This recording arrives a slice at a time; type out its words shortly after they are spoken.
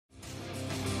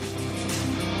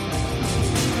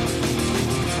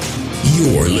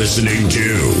You're listening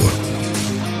to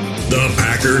the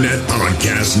Packernet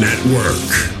Podcast Network.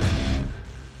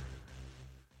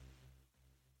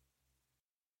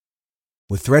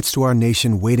 With threats to our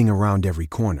nation waiting around every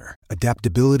corner,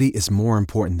 adaptability is more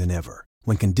important than ever.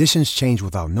 When conditions change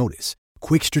without notice,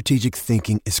 quick strategic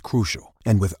thinking is crucial.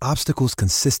 And with obstacles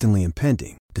consistently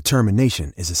impending,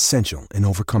 determination is essential in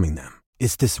overcoming them.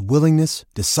 It's this willingness,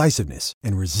 decisiveness,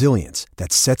 and resilience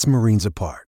that sets Marines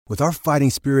apart. With our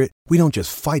fighting spirit, we don't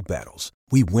just fight battles,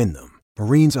 we win them.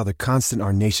 Marines are the constant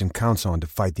our nation counts on to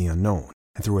fight the unknown.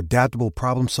 And through adaptable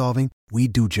problem solving, we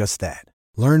do just that.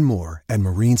 Learn more at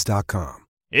marines.com.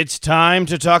 It's time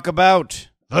to talk about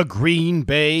the Green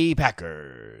Bay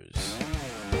Packers.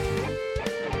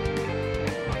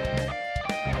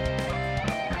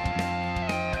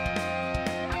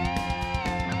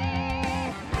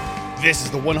 This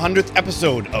is the 100th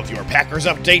episode of your Packers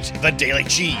Update, The Daily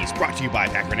Cheese, brought to you by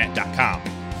Packernet.com.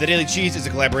 The Daily Cheese is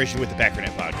a collaboration with the Packernet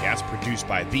Podcast, produced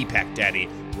by the Pack Daddy,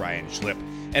 Ryan Schlip,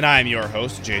 and I'm your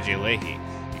host, JJ Leahy.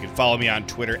 You can follow me on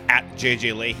Twitter at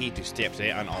JJ Leahy to stay up to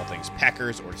date on all things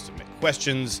Packers, or to submit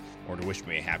questions, or to wish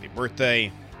me a happy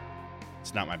birthday.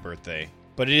 It's not my birthday,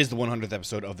 but it is the 100th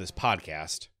episode of this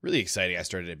podcast. Really exciting. I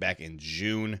started it back in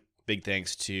June. Big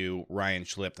thanks to Ryan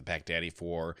Schlip, the Pack Daddy,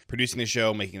 for producing the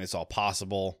show, making this all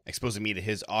possible, exposing me to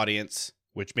his audience,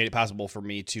 which made it possible for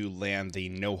me to land the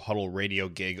No Huddle radio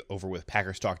gig over with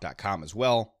PackersTalk.com as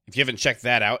well. If you haven't checked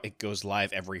that out, it goes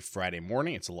live every Friday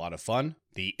morning. It's a lot of fun.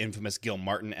 The infamous Gil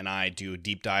Martin and I do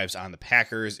deep dives on the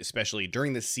Packers, especially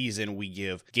during the season. We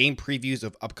give game previews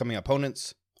of upcoming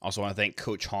opponents. Also want to thank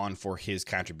Coach Hahn for his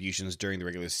contributions during the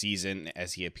regular season,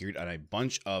 as he appeared on a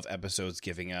bunch of episodes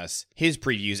giving us his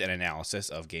previews and analysis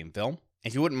of game film.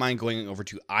 If you wouldn't mind going over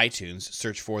to iTunes,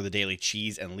 search for The Daily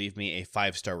Cheese and leave me a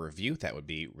 5-star review, that would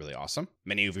be really awesome.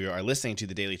 Many of you are listening to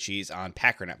The Daily Cheese on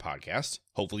Packernet Podcast.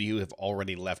 Hopefully you have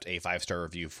already left a 5-star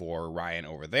review for Ryan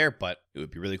over there, but it would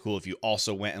be really cool if you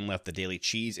also went and left The Daily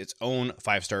Cheese its own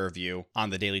 5-star review on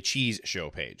the Daily Cheese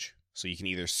show page. So you can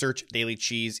either search Daily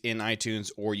Cheese in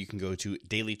iTunes, or you can go to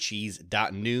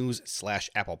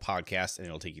dailycheese.news/Apple Podcasts, and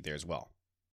it'll take you there as well.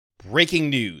 Breaking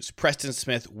news. Preston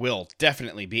Smith will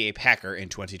definitely be a Packer in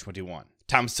 2021.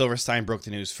 Tom Silverstein broke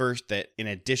the news first that in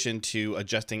addition to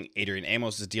adjusting Adrian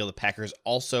Amos' deal, the Packers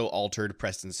also altered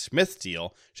Preston Smith's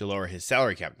deal to lower his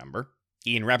salary cap number.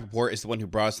 Ian Rappaport is the one who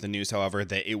brought us the news, however,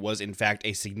 that it was in fact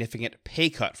a significant pay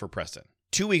cut for Preston.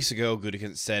 2 weeks ago,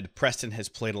 Gutekunst said, Preston has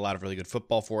played a lot of really good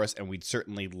football for us, and we'd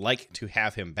certainly like to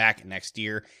have him back next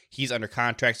year. He's under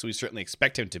contract, so we certainly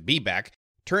expect him to be back.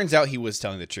 Turns out he was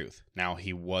telling the truth. Now,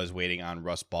 he was waiting on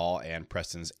Russ Ball and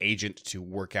Preston's agent to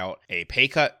work out a pay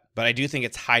cut, but I do think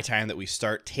it's high time that we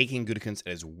start taking Gutekunst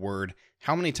at his word.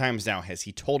 How many times now has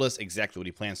he told us exactly what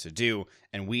he plans to do,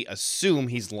 and we assume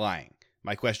he's lying?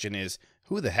 My question is,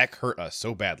 who the heck hurt us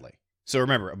so badly? So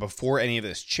remember, before any of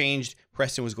this changed,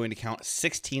 Preston was going to count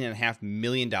 $16.5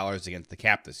 million against the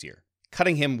cap this year.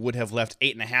 Cutting him would have left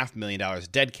 $8.5 million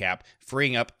dead cap,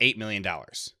 freeing up $8 million.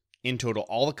 In total,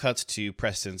 all the cuts to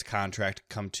Preston's contract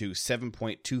come to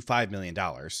 $7.25 million,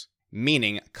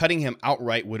 meaning cutting him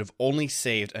outright would have only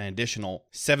saved an additional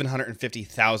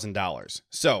 $750,000.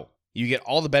 So, you get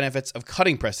all the benefits of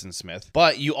cutting Preston Smith,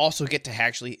 but you also get to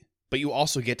actually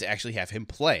have him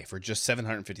play for just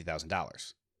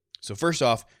 $750,000. So first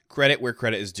off, credit where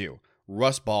credit is due.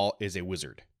 Russ Ball is a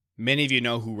wizard. Many of you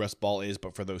know who Russ Ball is,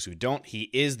 but for those who don't, he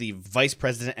is the Vice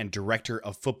President and Director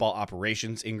of Football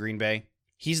Operations in Green Bay.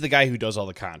 He's the guy who does all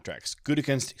the contracts.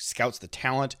 Gutekunst scouts the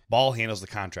talent, Ball handles the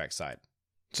contract side.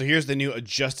 So here's the new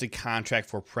adjusted contract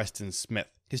for Preston Smith.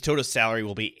 His total salary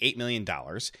will be $8 million.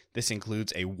 This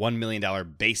includes a $1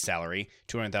 million base salary,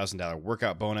 $200,000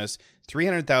 workout bonus,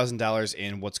 $300,000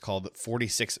 in what's called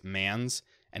 46 mans,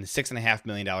 and a $6.5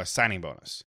 million signing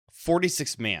bonus.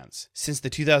 46 mans. Since the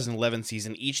 2011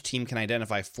 season, each team can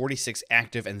identify 46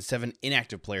 active and 7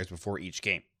 inactive players before each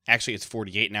game. Actually, it's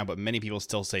 48 now, but many people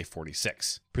still say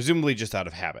 46, presumably just out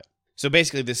of habit. So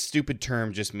basically, this stupid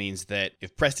term just means that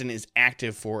if Preston is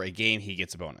active for a game, he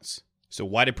gets a bonus. So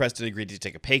why did Preston agree to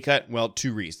take a pay cut? Well,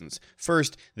 2 reasons.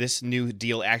 First, this new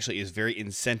deal actually is very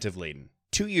incentive-laden.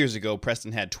 2 years ago,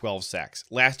 Preston had 12 sacks.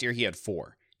 Last year, he had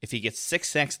 4. If he gets 6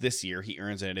 sacks this year, he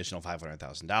earns an additional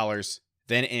 $500,000.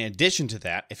 Then in addition to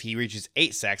that, if he reaches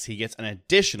 8 sacks, he gets an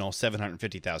additional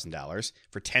 $750,000.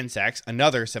 For 10 sacks,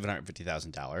 another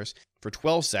 $750,000. For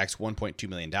 12 sacks, $1.2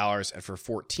 million. And for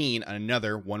 14,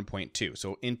 another $1.2.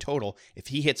 So in total, if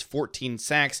he hits 14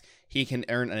 sacks, he can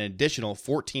earn an additional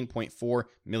 $14.4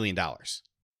 million.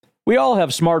 We all have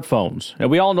smartphones, and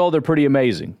we all know they're pretty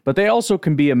amazing, but they also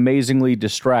can be amazingly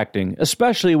distracting,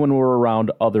 especially when we're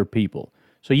around other people.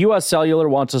 So US Cellular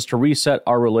wants us to reset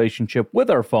our relationship with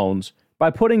our phones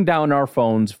by putting down our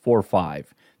phones for $5.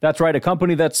 That's right, a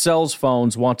company that sells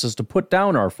phones wants us to put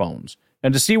down our phones.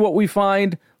 And to see what we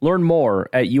find, learn more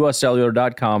at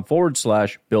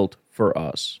uscellular.com/built for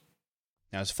us.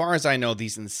 Now, as far as I know,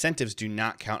 these incentives do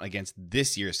not count against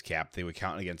this year's cap. They would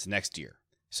count against next year.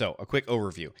 So, a quick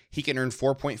overview. He can earn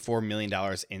 $4.4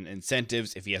 million in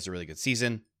incentives if he has a really good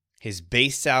season. His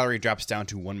base salary drops down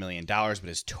to $1 million, but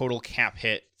his total cap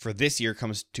hit for this year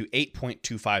comes to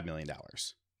 $8.25 million.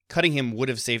 Cutting him would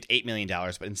have saved $8 million,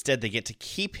 but instead they get to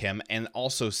keep him and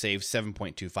also save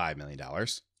 $7.25 million.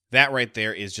 That right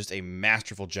there is just a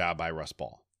masterful job by Russ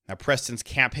Ball. Now, Preston's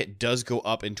cap hit does go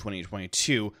up in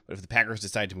 2022, but if the Packers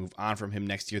decide to move on from him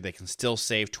next year, they can still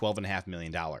save $12.5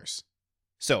 million.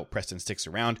 So, Preston sticks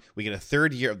around. We get a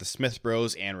third year of the Smith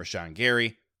Bros and Rashawn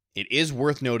Gary. It is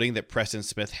worth noting that Preston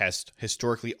Smith has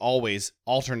historically always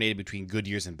alternated between good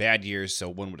years and bad years, so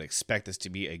one would expect this to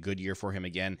be a good year for him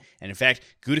again. And in fact,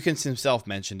 Gutekunst himself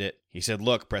mentioned it. He said,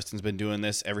 look, Preston's been doing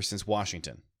this ever since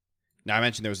Washington. Now, I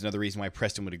mentioned there was another reason why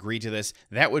Preston would agree to this.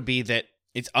 That would be that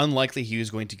it's unlikely he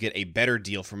was going to get a better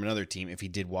deal from another team if he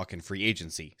did walk in free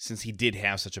agency, since he did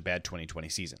have such a bad 2020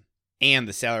 season. And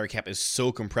the salary cap is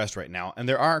so compressed right now, and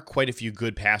there are quite a few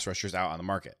good pass rushers out on the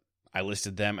market. I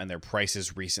listed them and their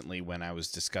prices recently when I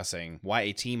was discussing why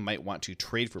a team might want to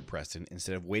trade for Preston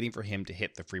instead of waiting for him to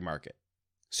hit the free market.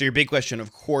 So your big question,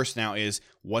 of course, now is,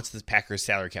 what's the Packers'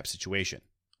 salary cap situation?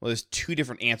 Well, there's two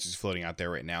different answers floating out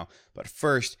there right now, but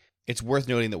first, it's worth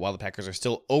noting that while the Packers are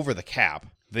still over the cap,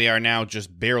 they are now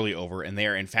just barely over, and they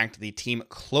are in fact the team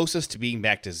closest to being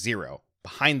back to zero.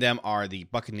 Behind them are the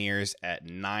Buccaneers at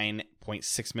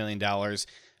 $9.6 million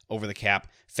over the cap.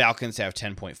 Falcons have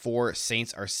 10.4,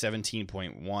 Saints are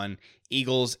 17.1,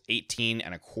 Eagles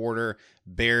 18.25,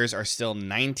 Bears are still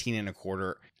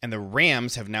 19.25, and the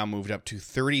Rams have now moved up to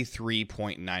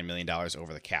 $33.9 million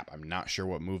over the cap. I'm not sure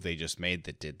what move they just made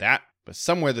that did that, but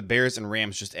somewhere the Bears and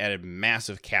Rams just added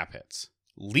massive cap hits.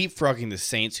 Leapfrogging the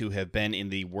Saints, who have been in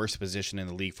the worst position in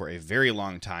the league for a very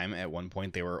long time. At one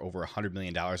point, they were over $100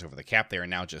 million over the cap. They are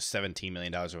now just $17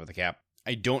 million over the cap.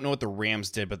 I don't know what the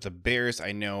Rams did, but the Bears,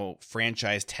 I know,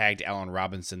 franchise tagged Allen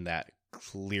Robinson. That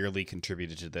clearly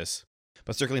contributed to this.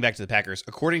 But circling back to the Packers,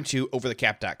 according to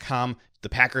overthecap.com, the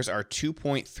Packers are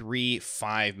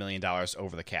 $2.35 million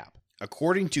over the cap.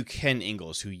 According to Ken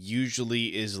Ingles, who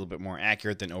usually is a little bit more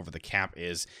accurate than over the cap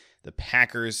is, the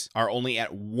Packers are only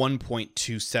at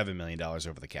 $1.27 million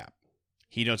over the cap.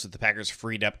 He notes that the Packers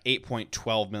freed up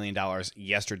 $8.12 million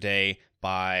yesterday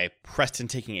by Preston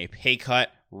taking a pay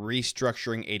cut,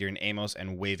 restructuring Adrian Amos,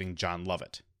 and waiving John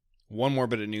Lovett. One more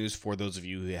bit of news for those of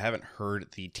you who haven't heard,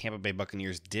 the Tampa Bay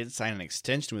Buccaneers did sign an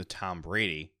extension with Tom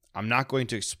Brady. I'm not going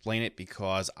to explain it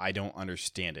because I don't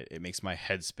understand it. It makes my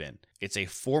head spin. It's a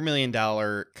 $4 million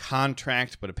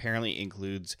contract, but apparently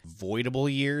includes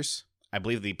voidable years. I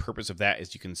believe the purpose of that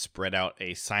is you can spread out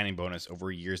a signing bonus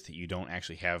over years that you don't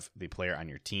actually have the player on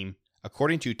your team.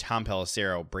 According to Tom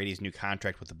Pelissero, Brady's new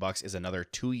contract with the Bucs is another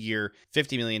 2-year,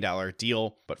 $50 million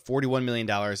deal, but $41 million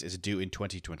is due in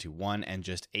 2021 and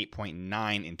just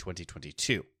 $8.9 in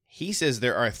 2022. He says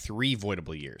there are 3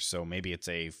 voidable years, so maybe it's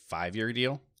a 5-year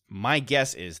deal. My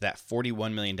guess is that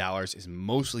 $41 million is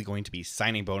mostly going to be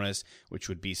signing bonus, which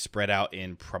would be spread out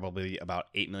in probably about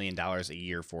 $8 million a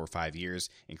year for 5 years,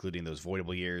 including those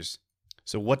voidable years.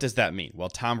 So what does that mean? Well,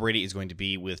 Tom Brady is going to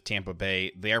be with Tampa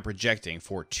Bay. They are projecting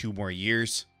for 2 more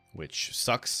years, which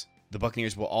sucks. The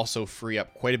Buccaneers will also free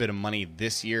up quite a bit of money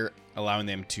this year, allowing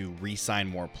them to re-sign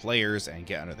more players and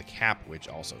get under the cap, which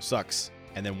also sucks.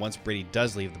 And then once Brady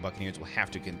does leave, the Buccaneers will have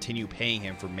to continue paying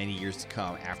him for many years to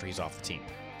come after he's off the team.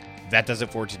 That does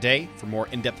it for today. For more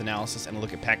in-depth analysis and a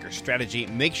look at Packers strategy,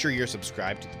 make sure you're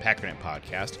subscribed to the Packernet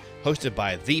podcast, hosted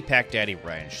by the Pack Daddy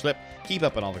Ryan Schlip. Keep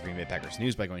up on all the Green Bay Packers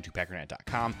news by going to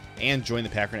Packernet.com and join the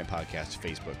Packernet Podcast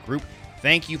Facebook group.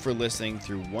 Thank you for listening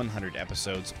through 100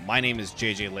 episodes. My name is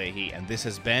JJ Leahy, and this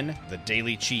has been The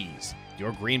Daily Cheese,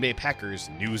 your Green Bay Packers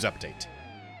news update.